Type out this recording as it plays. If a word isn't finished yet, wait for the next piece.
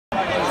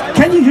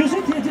Can you use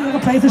it? Did you ever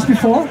play this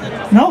before?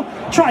 No?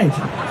 Try it.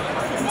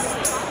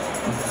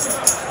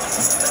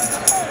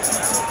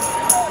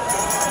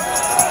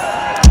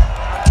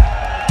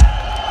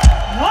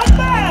 Not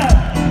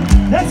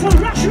bad! That's a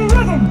Russian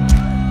rhythm!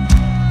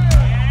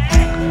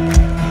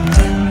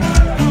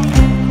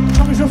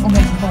 Coming up from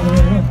next, by the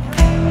way.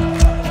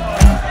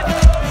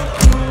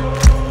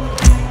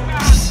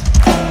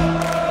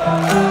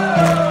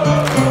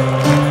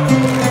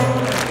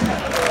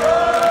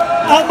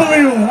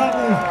 Unbelievable,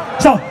 unbelievable.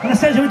 So,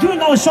 Anastasia, we're doing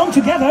now a song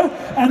together,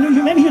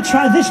 and maybe you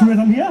try this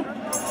rhythm here.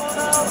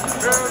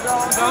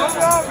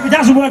 If it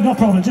doesn't work, no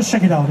problem. Just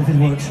check it out if it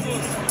works.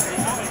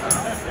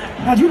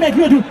 Now, do you make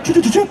me do and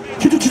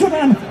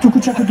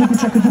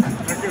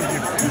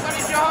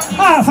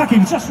ah,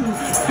 fucking, just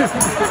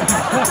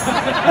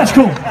that's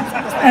cool.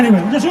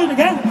 Anyway, let's do it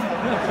again.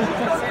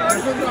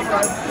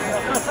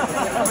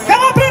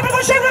 Come on, people,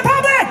 the Czech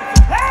Republic!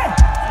 Hey!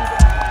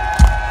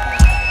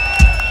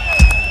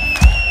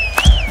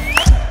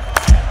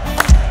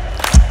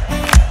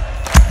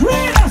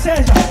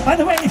 By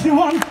the way, if you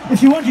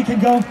want, you can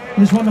go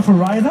this wonderful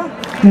rider.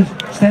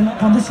 Just stand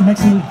up on this. It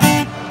makes a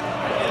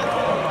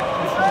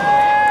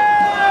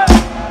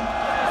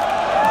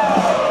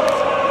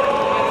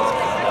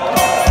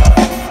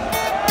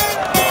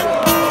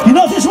You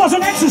know, this was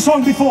an Axxis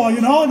song before, you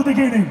know, in the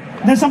beginning.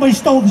 And then somebody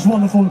stole this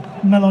wonderful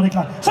melodic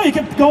line. So you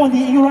can go on the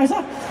eagle riser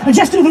and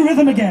just do the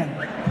rhythm again.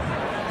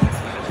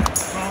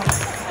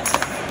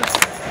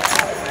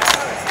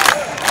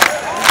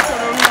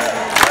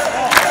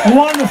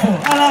 Wonderful,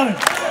 I love it.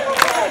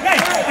 Okay,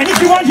 and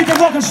if you want, you can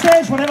walk on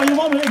stage, whatever you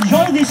want. We'll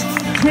enjoy these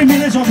 3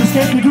 minutes on the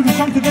stage. We do the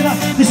song together.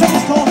 This song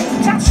is called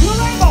Touch the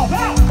Rainbow.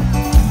 Now.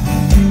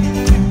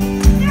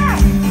 Yeah,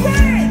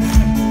 great.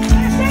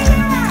 Let's stay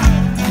there.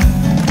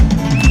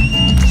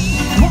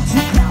 Watch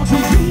the clouds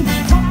and dream,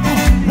 follow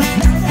the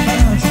planet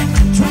birds.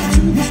 Try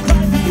to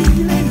describe the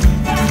feeling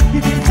that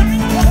you can find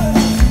the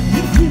words.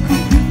 If you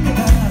could be a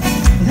bird,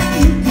 then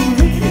you could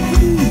really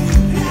feel.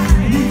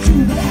 Fly into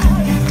the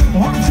light,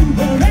 onto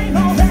the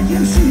rainbow that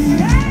you see.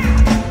 Yeah.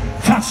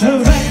 Touch the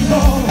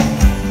rainbow,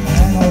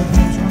 and all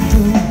dreams come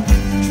true.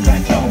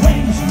 Spread your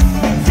wings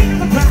and feel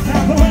the breath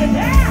of the wind.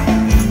 Yeah.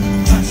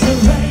 Touch the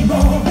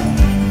rainbow,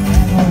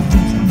 and all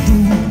dreams come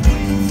true.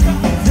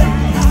 Fly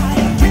high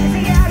and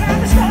pretty out of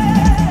the sky.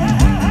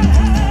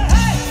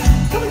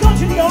 Can we go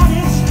to the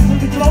audience a little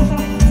bit closer?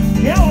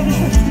 Yeah, or this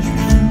way.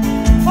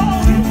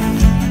 Follow me.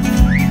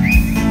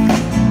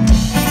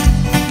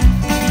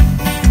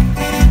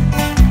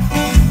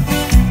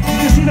 You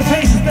can see the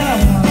faces better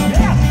now.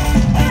 Yeah.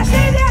 And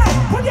stay there.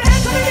 Put your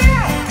hands up in the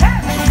air. Hey.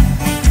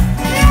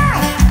 Yeah.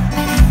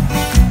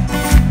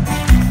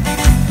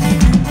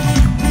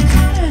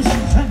 Colors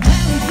and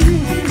very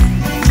beauty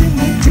in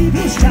the deep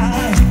blue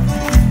sky.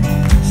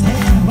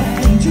 Stay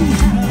away to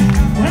heaven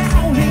where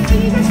only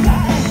eagles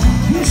fly.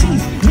 You see,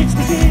 it's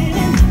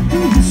beginning. Do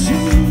you see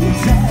it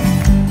there?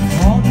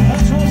 All the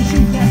birds on the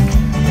sheet there.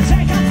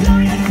 Take a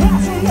fly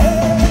across the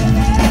world.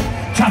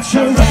 Touch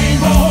the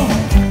rainbow.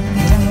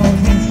 Where all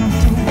dreams come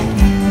true.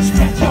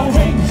 Spread your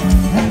wings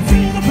and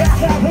feel the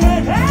breath of the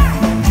wind. Ah!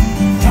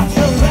 Touch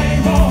the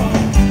rainbow.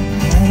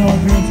 Where all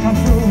dreams come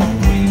true.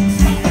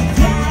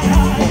 Fly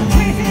high and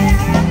pretty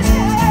out of the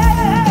sky.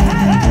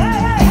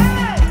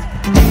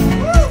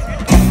 Woo!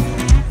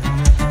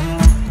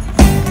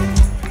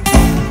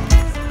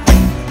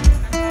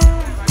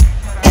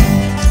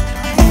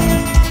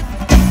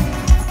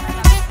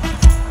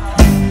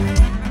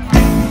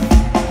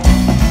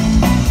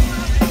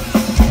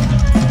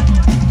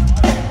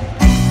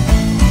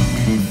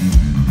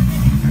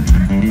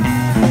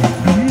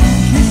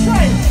 She's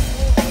straight.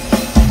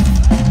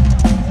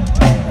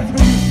 Let's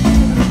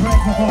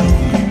break the body.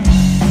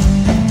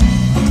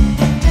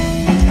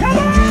 Come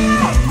on!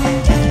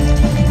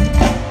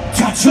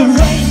 Touch the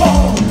rainbow.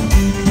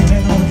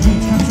 Let all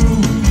dreams come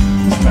true.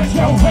 Spread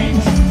your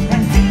wings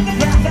and feel the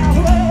breath of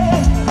the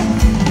world.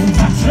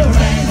 Touch the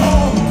rainbow.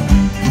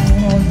 Let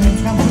all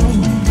dreams come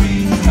true.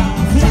 Fly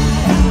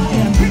high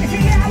and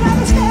pretty out of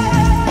the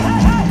sky.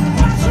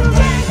 Touch the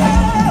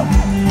rainbow.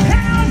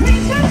 Let all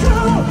dreams come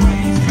true.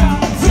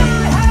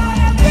 Fly high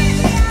and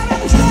pretty out of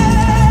the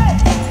sky.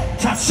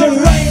 Touch the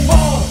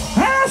rainbow.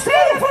 And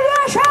stay for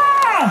Russia.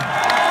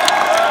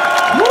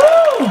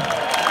 Woo!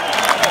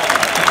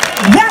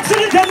 That's an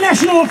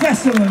international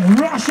festival.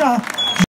 Russia